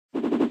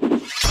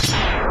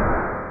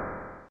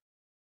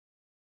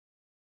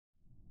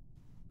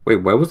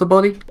Wait, where was the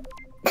body?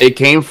 It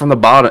came from the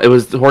bottom. It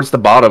was towards the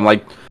bottom,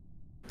 like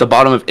the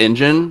bottom of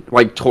engine,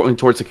 like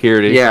towards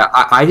security. Yeah,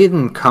 I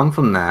didn't come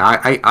from there.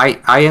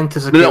 I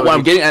entered security. No, what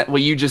I'm getting at,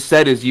 what you just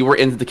said is you were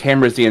into the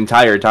cameras the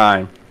entire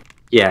time.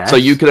 Yeah. So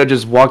you could have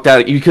just walked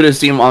out. You could have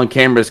seen him on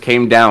cameras,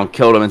 came down,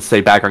 killed him, and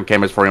stayed back on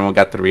cameras before anyone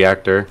got to the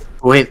reactor.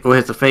 Well,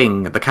 here's the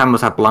thing. The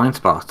cameras have blind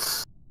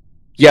spots.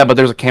 Yeah, but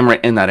there's a camera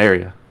in that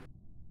area.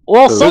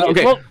 Well,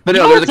 but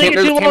no, there's a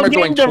camera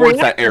going towards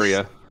that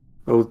area.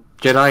 Well,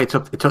 Jedi, it's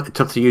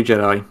up to you,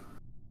 Jedi.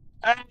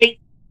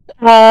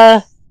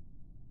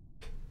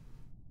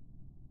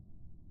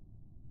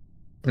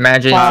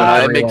 Imagine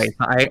it's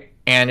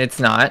and it's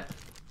not.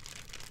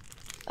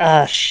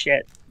 Ah,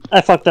 shit. I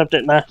fucked up,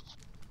 didn't I?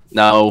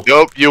 No.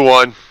 Nope, you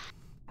won.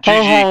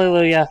 Oh,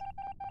 hallelujah.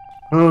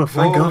 Oh,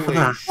 thank God for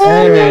that. Hey.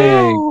 I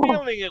had a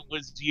feeling it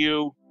was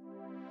you.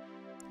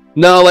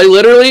 No, like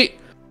literally.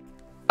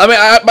 I mean,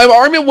 my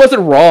argument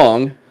wasn't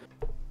wrong.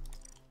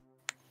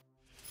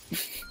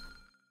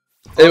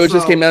 It was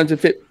just came down to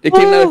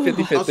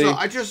 50-50. Also,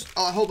 I just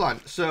hold on.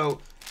 So,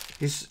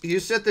 you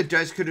said the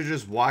dice could have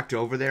just walked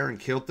over there and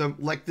killed them.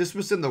 Like this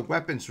was in the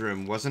weapons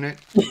room, wasn't it?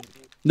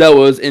 No, it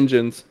was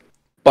engines,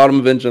 bottom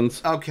of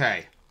engines.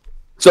 Okay.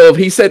 So if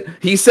he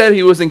said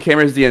he was in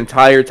cameras the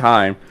entire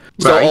time.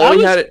 So Right. all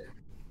he had it.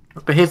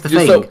 But here's the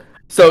thing.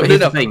 Here's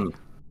the thing.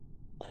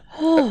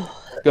 Go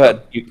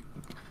ahead.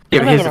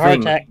 Yeah, here's the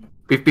thing.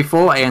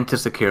 Before I entered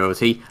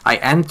security, I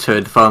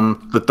entered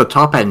from the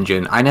top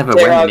engine. I never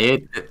went near.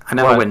 I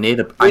never went near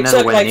the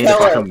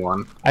bottom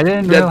one. I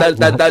didn't.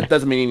 That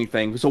doesn't mean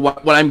anything. So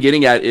what I'm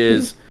getting at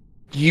is,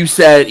 you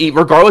said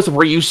regardless of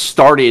where you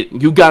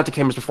started, you got the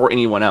cameras before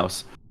anyone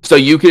else. So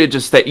you could have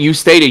just you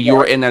stated you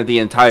were in there the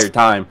entire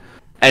time,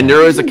 and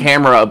there was a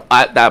camera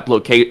at that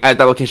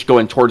location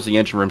going towards the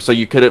engine room. So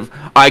you could have.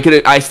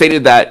 I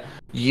stated that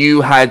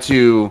you had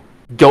to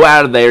go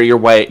out of there your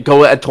way,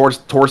 go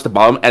towards the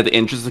bottom at the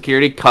entrance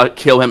security,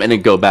 kill him, and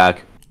then go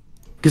back,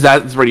 because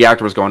that's where the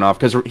reactor was going off.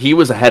 Because he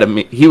was ahead of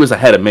me. He was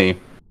ahead of me.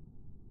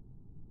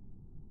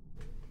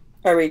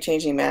 Are we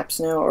changing maps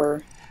now,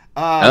 or?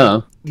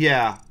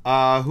 Yeah.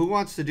 Who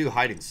wants to do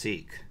hide and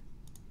seek?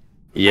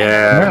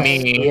 Yeah.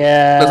 Me.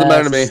 Yeah. Doesn't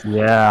matter to me.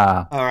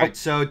 Yeah. All right.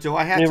 So do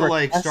I have to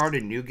like start a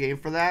new game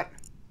for that?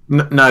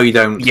 No, you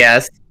don't.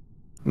 Yes.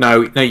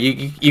 No.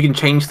 You can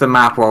change the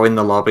map while in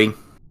the lobby.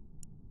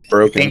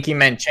 Broken. I think he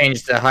meant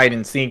change to hide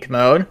and seek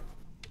mode.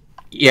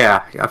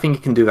 Yeah, I think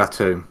you can do that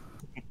too.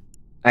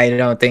 I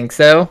don't think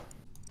so.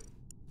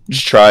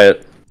 Just try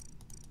it.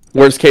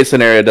 Worst case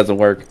scenario, it doesn't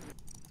work.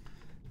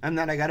 And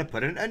then I gotta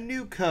put in a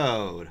new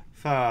code.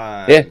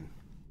 Fine.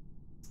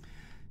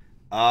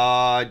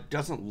 Yeah.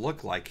 Doesn't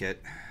look like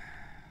it.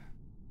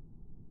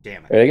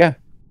 Damn it. There you go.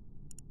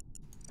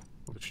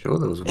 I'm sure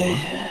there was one.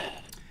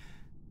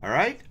 All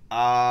right.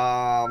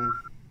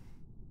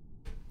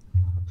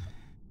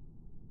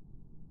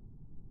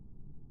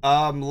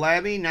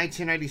 Lammy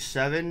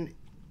 1997.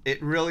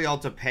 It really all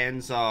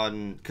depends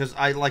on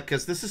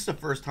because this is the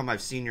first time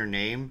I've seen your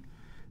name.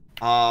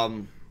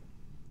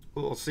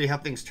 We'll see how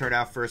things turn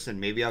out first, and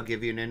maybe I'll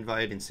give you an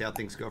invite and see how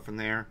things go from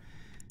there.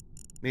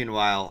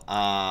 Meanwhile,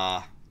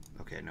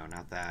 okay, no,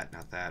 not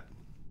that.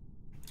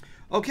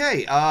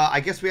 Okay, I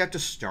guess we have to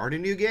start a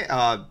new game.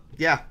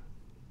 Yeah.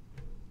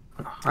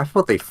 I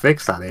thought they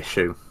fixed that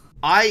issue.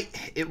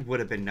 It would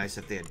have been nice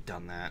if they had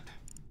done that.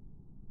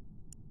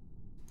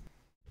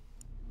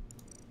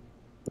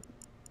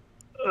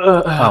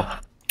 Oh.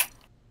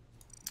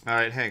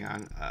 Alright, hang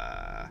on.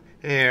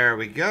 Here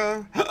we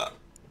go.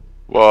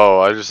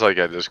 Whoa, I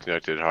got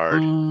disconnected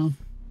hard.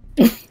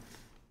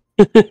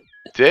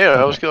 Damn,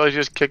 I was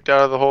just kicked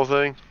out of the whole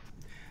thing.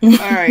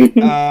 Alright,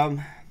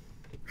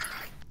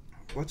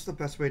 what's the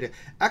best way to...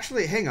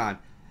 Actually, hang on.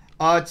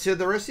 To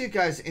the rest of you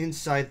guys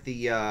inside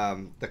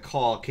the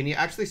call, can you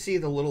actually see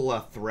the little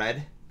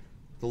thread?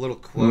 The little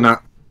quote? No.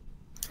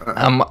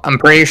 I'm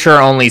pretty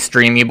sure only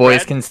Streamy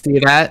Boys can see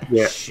that.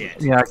 Yeah.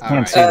 Shit. Yeah, I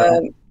can't see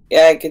that.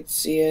 Yeah, I could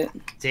see it.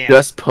 Damn.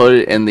 Just put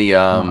it in the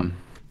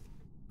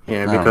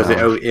Yeah, because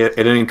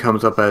it only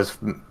comes up as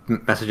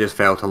messages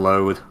fail to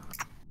load.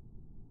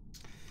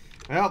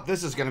 Well,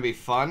 this is gonna be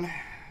fun.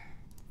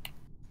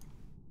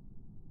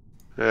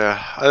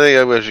 Yeah, I think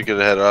I'm actually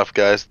gonna head off,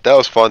 guys. That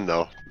was fun,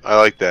 though. I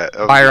like that.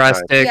 Bye,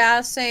 Rustic. Yeah,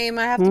 same.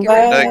 I have to get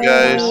Bye, ready.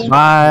 guys.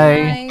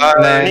 Bye.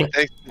 Bye.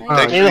 Thanks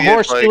May the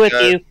horse be with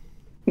you.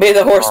 May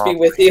the horse be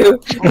with you.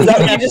 Is that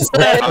what you just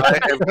said? I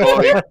am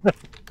going...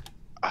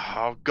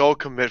 I'll go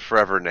commit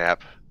forever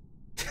nap.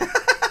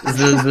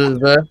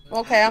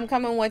 Okay, I'm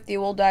coming with you.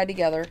 We'll die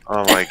together.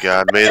 Oh my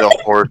god, may the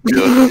horse be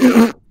with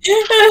you.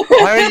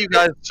 Why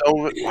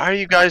are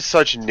you guys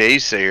such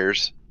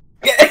naysayers?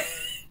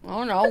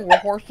 Oh no, we're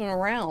horsing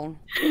around.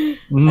 I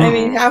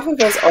mean, half of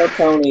us are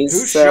ponies.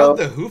 Who so... shoved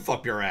the hoof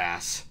up your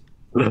ass?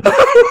 Ooh, you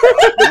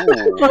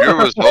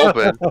was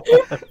hoping.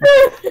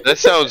 That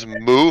sounds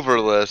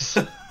moverless.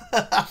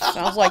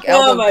 Sounds like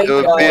Oh my It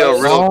would God. be a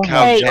real Oh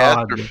my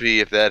catastrophe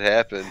if that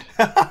happened.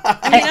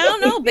 I mean, I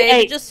don't know,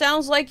 babe. It just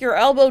sounds like you're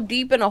elbow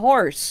deep in a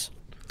horse.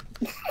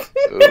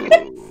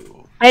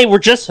 Ooh. Hey, we're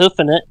just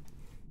hoofing it.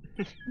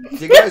 Do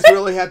you guys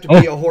really have to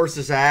be a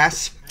horse's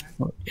ass?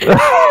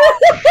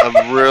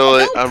 I'm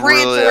really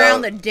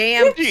around the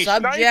damn Jeez,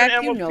 subject.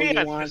 You know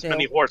you want this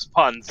many horse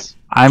puns.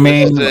 I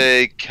mean, It's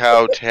a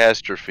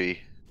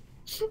catastrophe.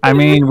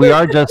 we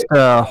are just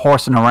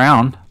horsing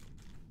around.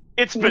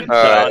 It's been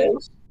Alright. done.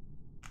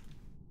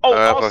 Oh,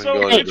 Alright, also,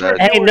 fucking go to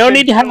bed. Hey, no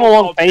need to have a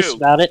long face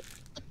about it.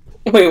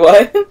 Wait,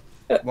 what?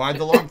 Why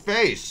the long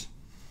face?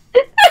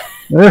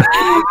 Got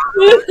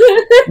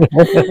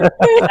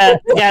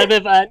a bit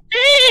of a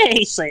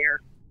naysayer.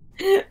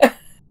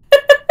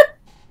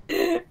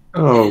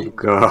 Oh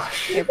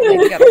gosh. Can't believe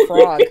we got a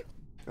frog.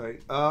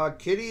 Alright,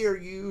 Kitty, are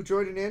you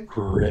joining in?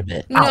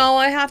 Ribbit. No,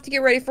 I have to get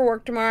ready for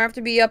work tomorrow. I have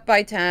to be up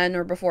by 10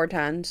 or before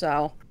 10,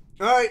 so.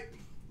 Alright.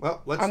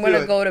 Well, let's I'm do gonna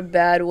it. go to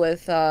bed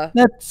with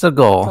That's a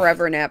goal.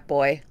 Forever Nap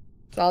Boy.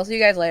 So I'll see you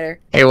guys later.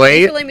 Hey, Thanks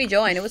wait. for letting me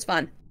join. It was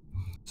fun.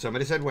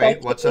 Somebody said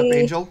wait. What's up,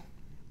 Angel?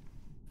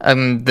 The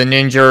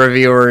ninja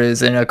reviewer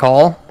is in a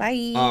call.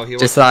 Bye. Oh, he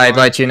Just thought I'd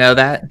let you know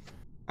that.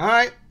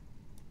 Alright.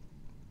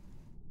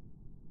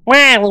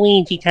 Wow,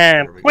 Luigi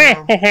time. There we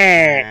go.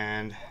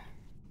 And...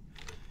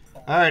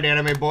 Alright,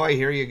 anime boy,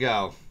 here you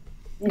go.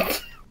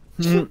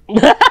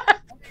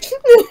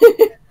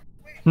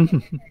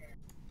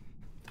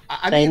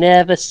 They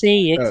never see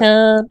you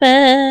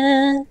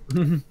coming.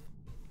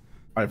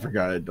 I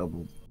forgot I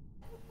doubled.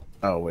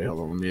 Oh wait, hold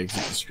on. Let me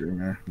exit the stream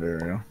here. There we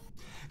go.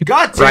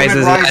 God damn Rise it,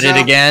 is at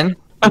it again.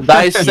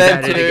 Dice He's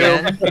said at it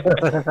again.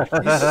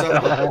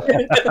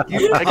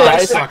 You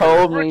Dice sucker.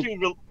 told me.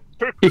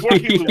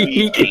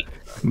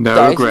 No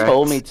Dice regrets.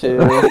 told me to.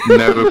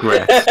 No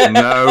regrets.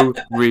 No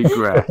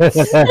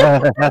regrets.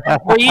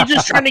 Were you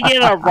just trying to get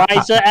a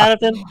Ryza out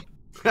of him?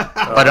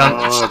 But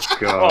oh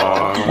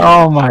god.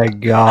 Oh my Oh my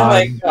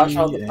god. gosh,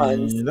 all the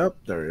puns. Yep,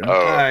 there we go.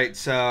 Alright,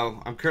 so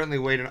I'm currently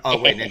waiting. Oh,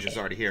 wait, Ninja's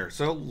already here.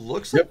 So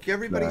looks like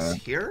everybody's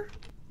here.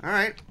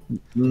 Alright. It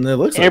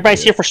looks like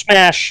Everybody's here for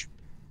Smash.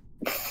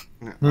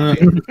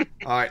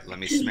 Alright, let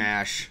me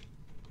smash.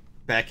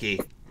 Becky,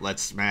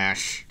 let's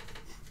smash.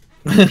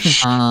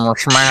 Smashing.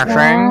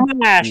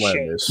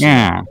 Smashing.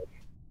 Yeah.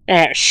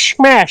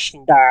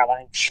 Smashing,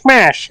 darling.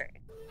 Smashing.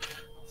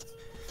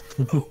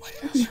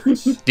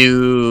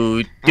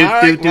 Dude.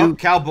 Alright, well,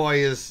 cowboy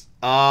is...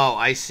 Oh,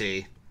 I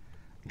see.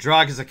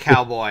 Drog is a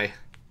cowboy.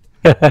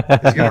 He's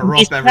gonna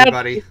rope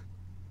everybody.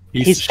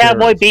 He's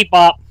Cowboy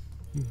Bebop.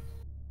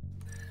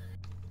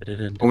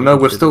 Oh no,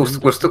 we're still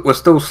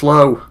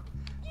slow.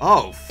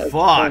 Oh fuck!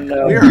 Oh,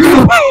 no.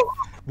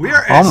 We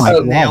are Oh at my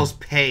snail's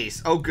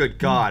pace. Oh good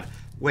god!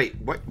 Wait,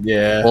 what?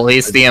 Yeah. Well, at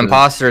least the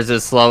imposter's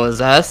as slow as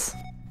us.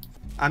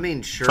 I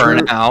mean, sure. For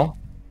now.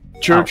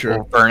 True, Oh, true.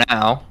 well, for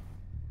now.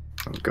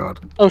 Oh god.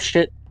 Oh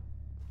shit.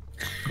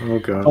 Oh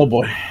god. Oh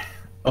boy.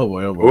 Oh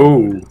boy. Oh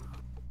boy.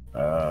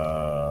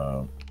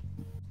 Oh.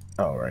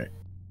 Oh right.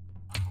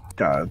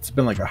 God, it's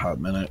been like a hot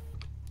minute.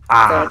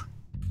 Ah.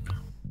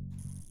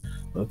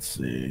 Let's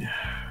see.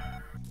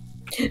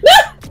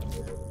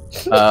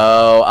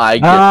 Oh, I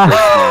get this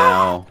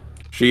now.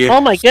 She.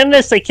 Oh my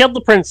goodness, they killed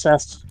the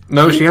princess.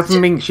 No, she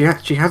hasn't been. She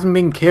hasn't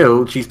been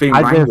killed. She's been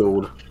I just-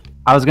 wrangled.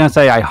 I was gonna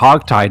say I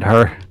hogtied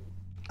her.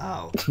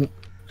 Oh.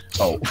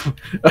 Oh.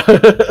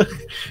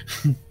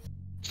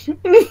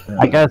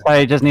 I guess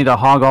I just need to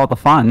hog all the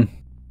fun.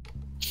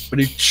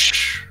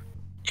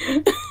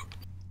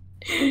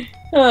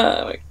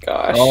 Oh my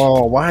gosh.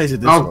 Oh, why is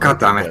it this Oh one? god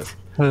damn it.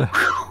 Oh,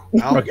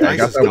 Okay, I Dice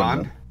got is that one gone.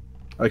 done.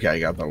 Okay, I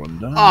got that one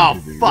done.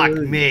 Oh fuck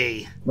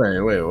me! Wait,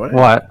 what?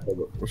 What?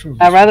 Which one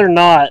was I'd rather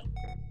not.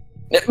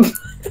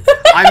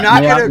 I'm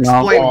not Yeah, gonna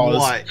no. explain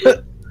Pause.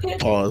 what.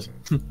 Pause.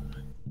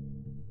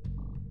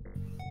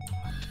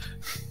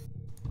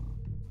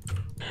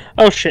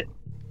 Oh shit.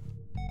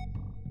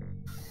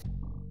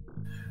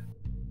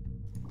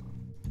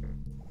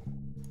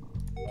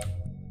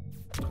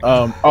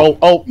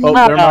 Oh,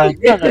 never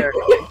mind. Brother.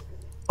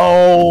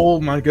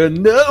 Oh my god,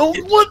 no!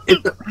 What?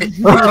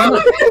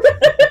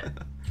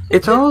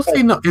 It's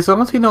honestly not. It's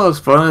honestly not as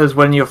fun as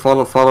when you're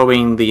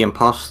following the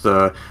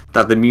imposter.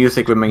 That the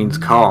music remains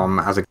calm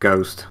as a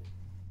ghost.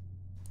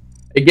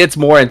 It gets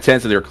more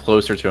intense as you're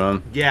closer to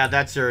him. Yeah,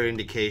 that's their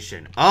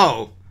indication.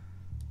 Oh.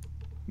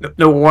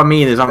 No, what I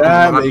mean is,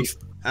 That makes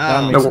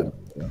Oh. sense.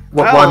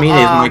 what I mean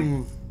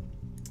is, like,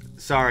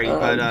 sorry,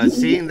 but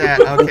seeing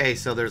that, okay,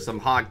 so there's some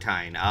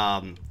hogtying.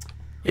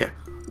 yeah.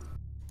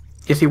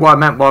 You see, what I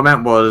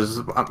meant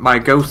was my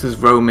ghost is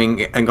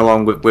roaming and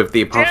along with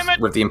the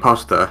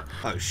imposter.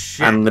 Oh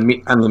shit! And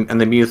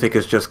the music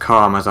is just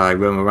calm as I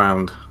roam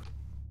around.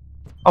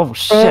 Oh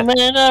shit!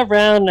 Roaming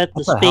around at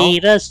the What the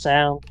speed of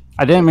sound.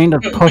 I didn't mean to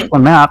push the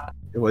map.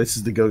 Well, this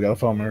is the Go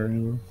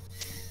Farmer.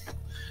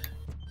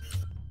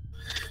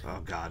 Oh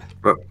god!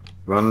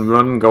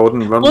 Run,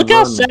 Golden, run! Look run.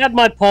 how sad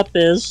my pup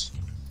is.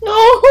 No,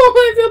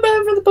 I feel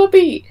bad for the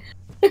puppy.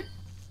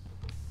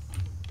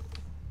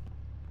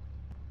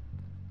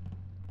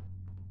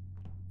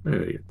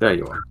 There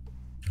you are.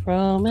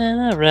 Roaming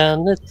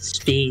around at the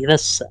speed of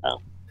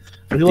sound.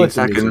 15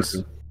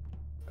 seconds.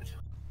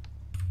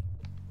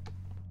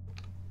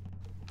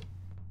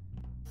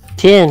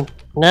 10,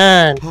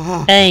 9,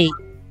 8,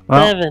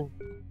 Well, 7,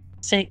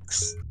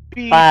 6,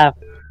 5,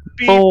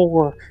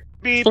 4,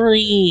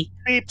 3,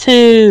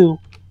 2,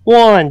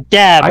 1.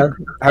 Dab.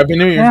 Happy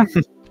New Year. Yeah.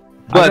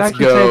 Let's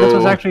go. This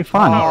was actually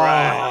fun. All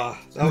right.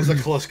 That was a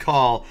close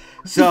call.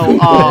 So,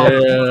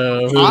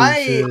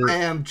 I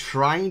am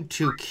trying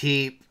to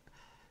keep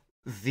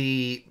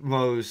the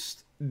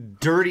most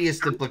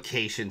dirtiest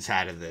implications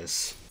out of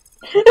this.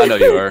 I know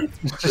you are.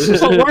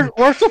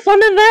 Where's the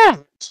fun in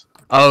that?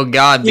 Oh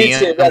god, the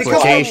YouTube, that's why.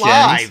 implications.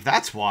 Live,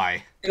 that's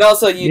why. And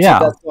also YouTube, Yeah.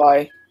 that's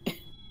why.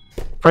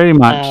 Pretty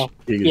much.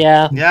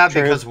 Yeah. Yeah,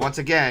 true. because once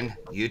again,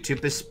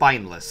 YouTube is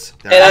spineless.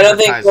 And I don't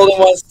think Golden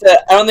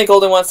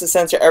wants to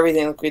censor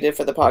everything like we did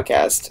for the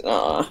podcast.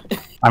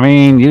 I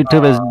mean,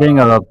 YouTube is being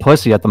a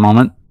pussy at the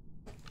moment.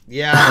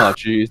 Yeah. Oh,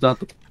 jeez, not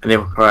the.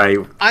 Anyway, right.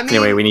 I mean,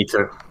 Anyway, we need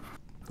to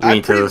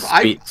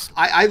speak.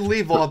 I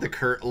leave all the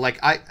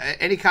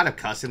any kind of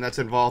cussing that's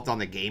involved on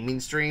the gaming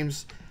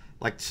streams.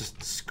 Like,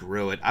 just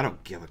screw it. I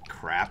don't give a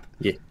crap.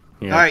 Yeah.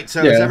 All right.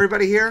 So is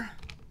everybody here?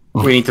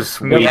 We need to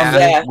speed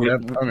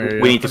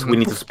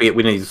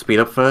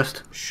up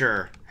first.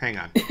 Sure. Hang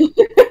on.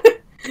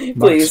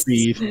 Please.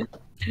 Speed.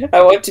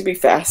 I want to be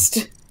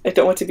fast. I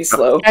don't want to be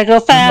slow. Gotta go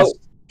fast.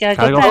 Gotta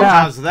go fast.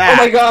 How's that?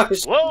 Oh my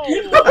gosh. Whoa.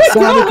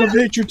 Sonic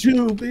Adventure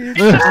 2, bitch.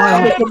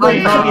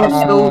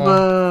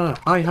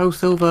 Hi-ho,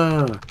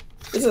 Silver.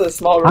 This is a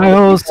small room.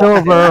 Hi-ho,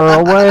 Silver,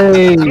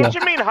 away! What do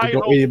you mean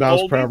hi-ho? Go 80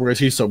 miles per hour because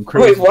he's so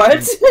crazy. Wait,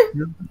 what?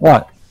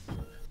 What?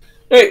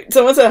 Wait,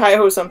 someone said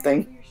hi-ho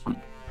something.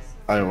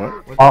 I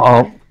what?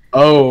 Uh-oh.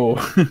 Oh.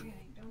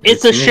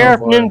 It's a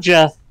Sheriff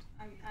Ninja.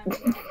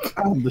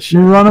 I'm the shit.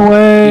 Run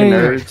away! You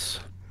nerds.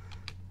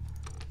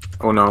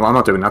 Oh no, I'm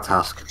not doing that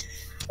task.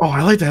 Oh,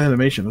 I like that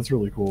animation. That's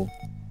really cool.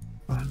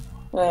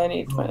 I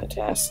need to find a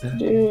task to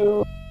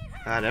do.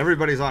 God,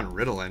 everybody's on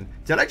Ritalin.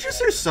 Did I just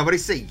hear somebody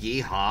say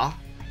yeehaw?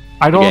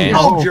 I don't know.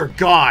 Oh, dear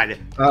God.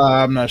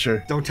 I'm not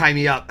sure. Don't tie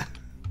me up.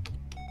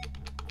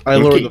 I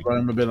lowered the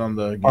volume a bit on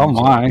the game. Oh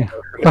my.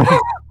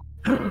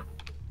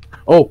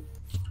 Oh.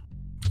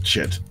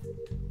 Shit.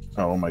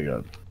 Oh my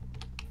god.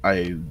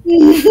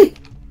 The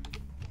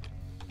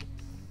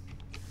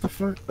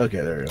fuck?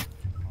 Okay, there we go.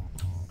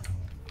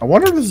 I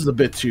wonder if this is a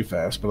bit too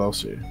fast, but I'll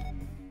see.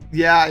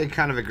 Yeah, I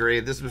kind of agree.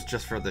 This was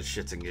just for the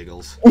shits and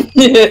giggles.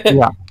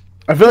 Yeah.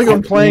 I feel like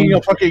I'm playing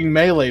a fucking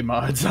melee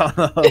mods on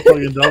a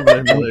fucking double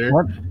emulator.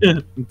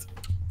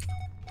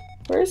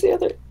 Where's the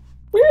other?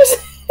 Where's?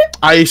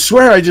 I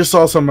swear I just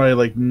saw somebody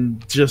like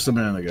just a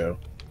minute ago.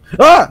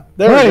 Ah!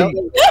 There we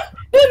go.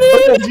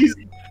 Oh, Jesus.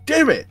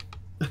 Damn it!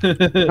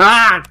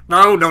 Ah!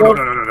 No!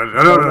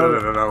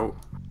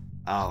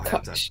 Oh,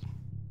 heads up.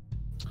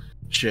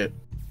 Shit.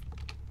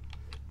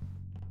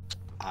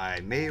 I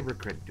may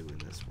regret doing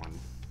this one.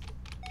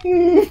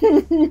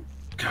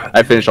 God.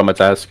 I finished all my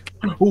tasks.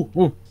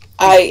 Ooh.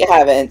 I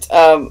haven't.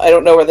 I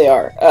don't know where they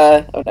are.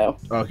 Oh no.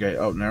 Okay.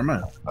 Oh, never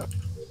mind.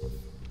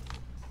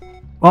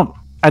 Well,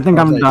 I think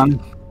I'm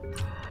done.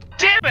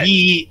 Damn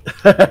it!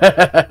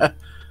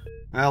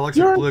 Well, looks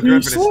like Blue Griffin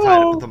is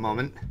tied up at the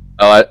moment.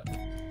 Oh,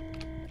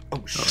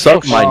 Oh, shit.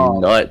 suck my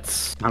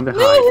nuts. I'm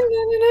behind.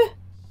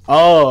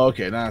 Oh,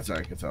 okay. Now that's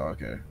I can tell.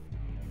 Okay.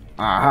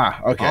 Aha.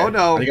 Okay. Oh,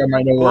 no. I think I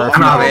might know where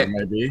I'm out of it it.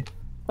 might be.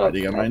 I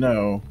think I might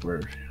know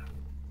where.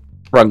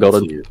 Run,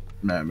 Golden.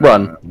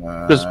 Run.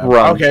 Just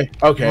run. Okay.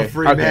 Okay. I'm a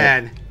free okay.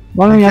 man.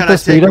 Why don't you have to Cannot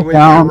speed take it away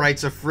your down?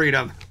 rights of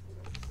freedom.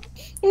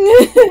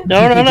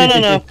 No.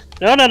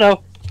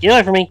 Get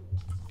away from me.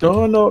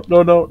 No.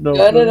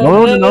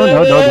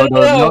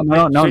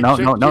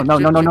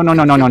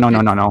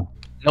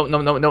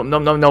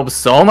 No.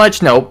 So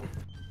much nope.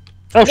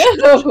 Oh shit.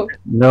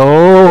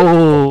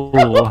 No.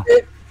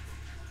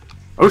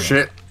 Oh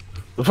shit.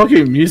 The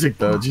fucking music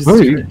though. Jesus.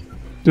 Hey.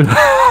 No.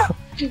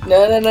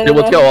 Yeah,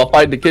 let's go. I'll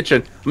fight in the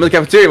kitchen. I'm in the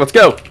cafeteria. Let's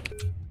go.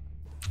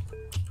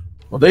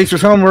 Well, thanks for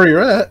telling me where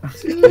you're at.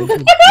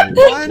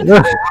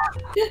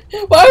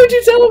 Why would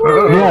you tell him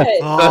where you're at?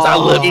 Because I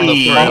live in the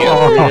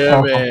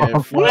Yeah, man. I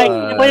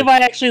believe I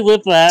actually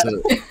lived that.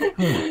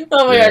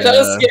 Oh my gosh, that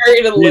was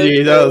scary to live.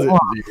 Yeah, that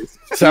was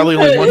sadly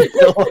only one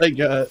kill I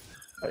got.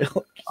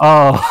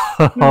 Oh.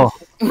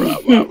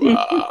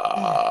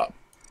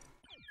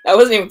 I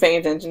wasn't even paying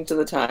attention to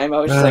the time. I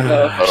was just like,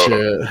 oh.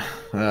 Shit.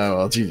 Oh,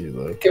 well, GG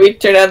though. Can we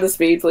turn down the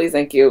speed, please?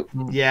 Thank you.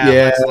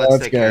 Yeah, let's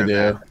that's take care of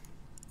good. that.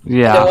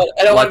 Yeah.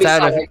 I don't want to be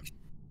Let's add Sonic.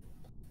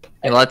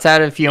 And let's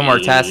add a few more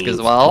tasks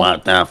as well.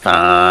 What the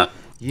fuck?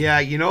 Yeah,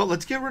 you know what?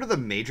 Let's get rid of the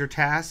major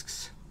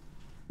tasks.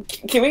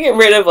 Can we get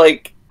rid of,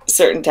 like,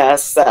 certain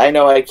tasks that I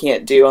know I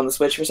can't do on the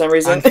Switch for some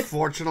reason?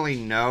 Unfortunately,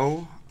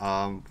 no.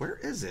 Where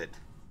is it?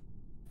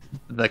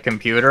 The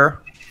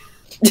computer.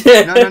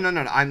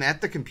 No. I'm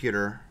at the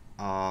computer.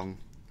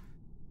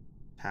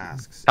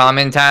 Tasks.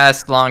 Common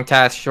task, long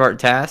task, short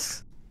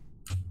tasks.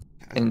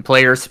 And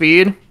player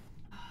speed.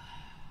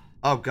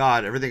 Oh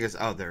god, everything is.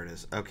 Oh, there it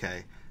is.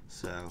 Okay,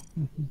 so.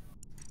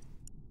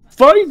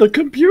 Find the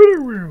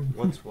computer room.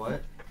 What's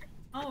what?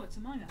 Oh, it's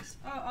Among Us.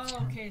 Oh,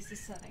 okay, it's the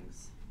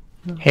settings.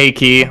 Hey,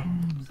 Key.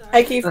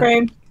 Hi,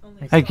 Keyframe.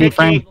 Hey,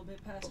 Keyframe.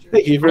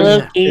 Hey, Keyframe.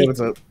 Hello, Key. Hey,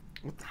 what's up?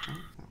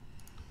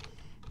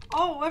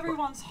 Oh,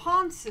 everyone's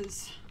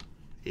Hanses.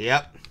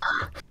 Yep.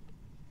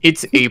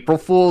 It's April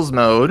Fool's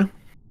mode.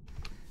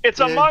 It's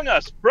Among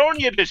Us,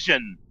 Brony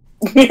Edition.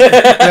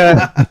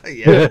 It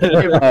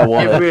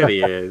really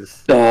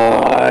is.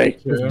 Die.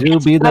 Do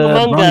be the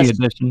Brony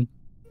edition.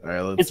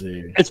 Alright, let's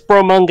see. It's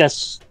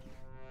Bromungus.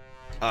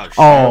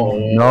 Oh,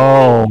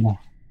 no.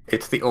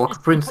 It's the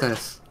Orc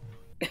Princess.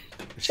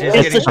 She's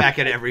getting back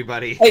at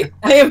everybody.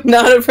 I am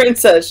not a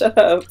princess. Shut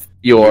up.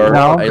 You're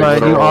No, a but you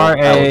literal are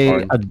a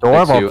Alicorn.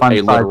 adorable Makes you fun a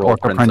size literal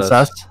Orca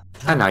princess.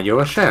 And now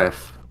you're a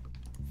sheriff.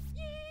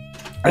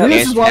 I think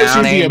this is why she's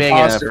Town the ain't big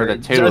enough imposter. for the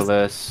two of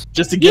us.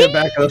 Just to get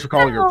back at us for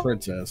calling her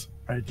princess.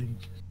 I think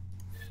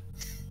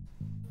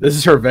this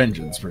is her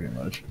vengeance, pretty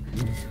much.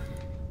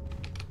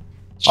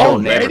 She'll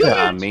Already? never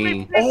on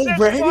me.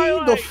 Already?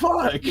 The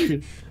fuck?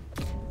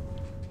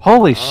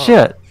 Holy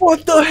shit.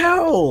 What the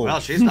hell? Well,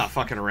 she's not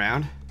fucking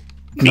around.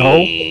 No.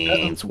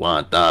 Means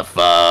what the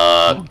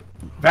fuck?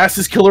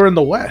 Fastest killer in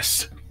the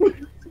West.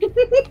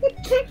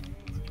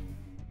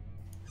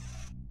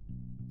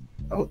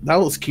 Oh, that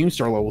was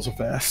Keemstar levels of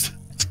fast.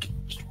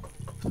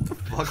 What the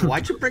fuck?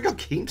 Why'd you bring up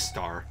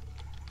Keemstar?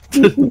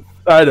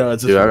 I know,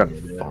 it's Dude, I got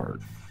a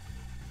fart.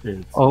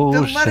 Oh,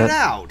 Then shit. let it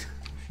out.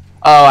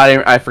 Oh,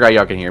 I forgot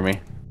y'all can hear me.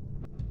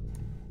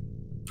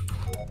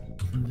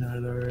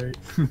 Alright.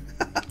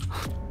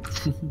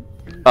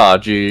 Oh,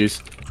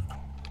 jeez.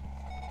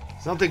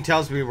 Something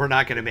tells me we're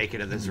not gonna make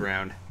it in this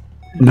round.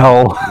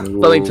 No.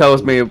 Something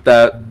tells me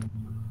that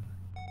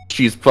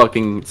she's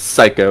fucking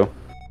psycho.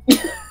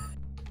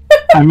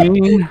 I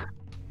mean...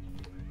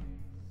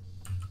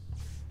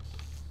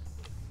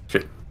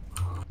 Shit.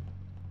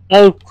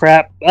 Oh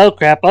crap, oh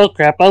crap, oh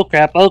crap, oh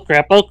crap, oh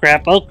crap, oh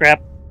crap, oh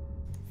crap.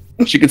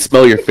 She can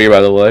smell your fear, by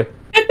the way.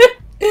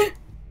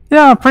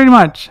 Yeah, pretty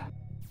much.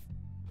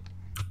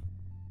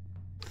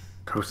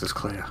 Coast is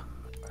clear.